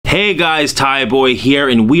Hey guys, Tyboy here,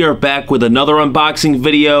 and we are back with another unboxing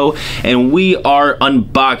video, and we are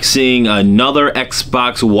unboxing another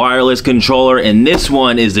Xbox wireless controller, and this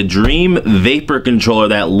one is the Dream Vapor controller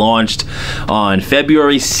that launched on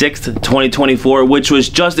February 6th, 2024, which was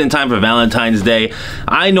just in time for Valentine's Day.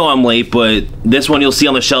 I know I'm late, but this one you'll see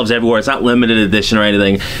on the shelves everywhere. It's not limited edition or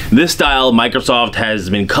anything. This style, Microsoft has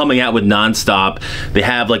been coming out with non-stop. They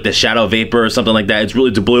have like the Shadow Vapor or something like that. It's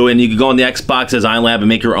really blue, and you can go on the Xbox Design Lab and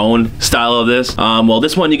make your own style of this. Well,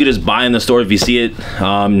 this one you could just buy in the store if you see it,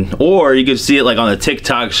 or you could see it like on the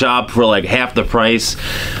TikTok shop for like half the price.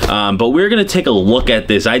 But we're gonna take a look at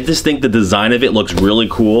this. I just think the design of it looks really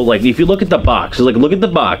cool. Like if you look at the box, like look at the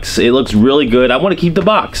box, it looks really good. I want to keep the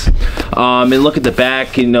box. And look at the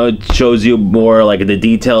back. You know, it shows you more like the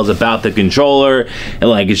details about the controller, and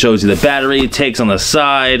like it shows you the battery it takes on the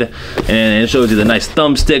side, and it shows you the nice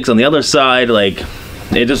thumbsticks on the other side. Like,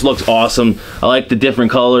 it just looks awesome. I like the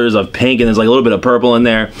different colors of pink, and there's like a little bit of purple in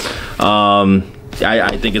there.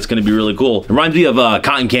 I think it's gonna be really cool. It reminds me of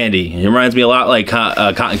cotton candy. It reminds me a lot like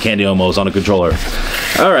cotton candy almost on a controller.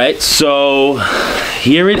 All right, so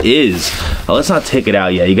here it is. Let's not take it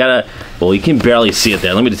out yet. You gotta, well, you can barely see it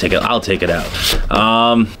there. Let me just take it, I'll take it out.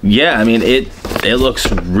 Yeah, I mean, it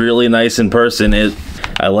looks really nice in person.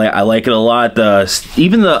 I like it a lot.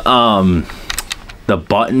 Even the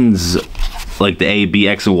buttons, like the A, B,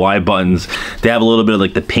 X, and Y buttons, they have a little bit of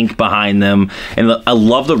like the pink behind them. And I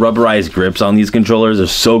love the rubberized grips on these controllers. They're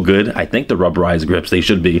so good. I think the rubberized grips, they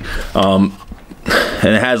should be. And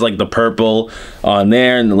it has like the purple on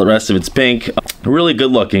there, and the rest of it's pink. Really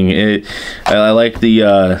good looking. I like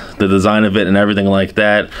the design of it and everything like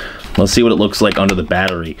that. Let's see what it looks like under the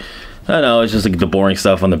battery. I know, it's just like the boring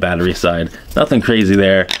stuff on the battery side. Nothing crazy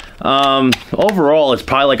there. Overall, it's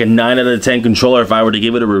probably like a 9 out of 10 controller if I were to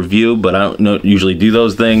give it a review, but I don't usually do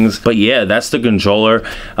those things. But yeah, that's the controller.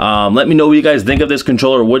 Let me know what you guys think of this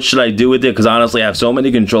controller. What should I do with it? Because honestly, I have so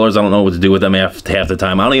many controllers, I don't know what to do with them half the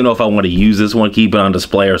time. I don't even know if I want to use this one, keep it on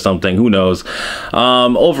display or something. Who knows?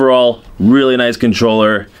 Overall, really nice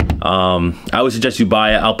controller. I would suggest you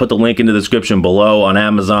buy it. I'll put the link in the description below on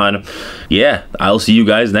Amazon. Yeah, I'll see you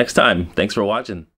guys next time. Thanks for watching.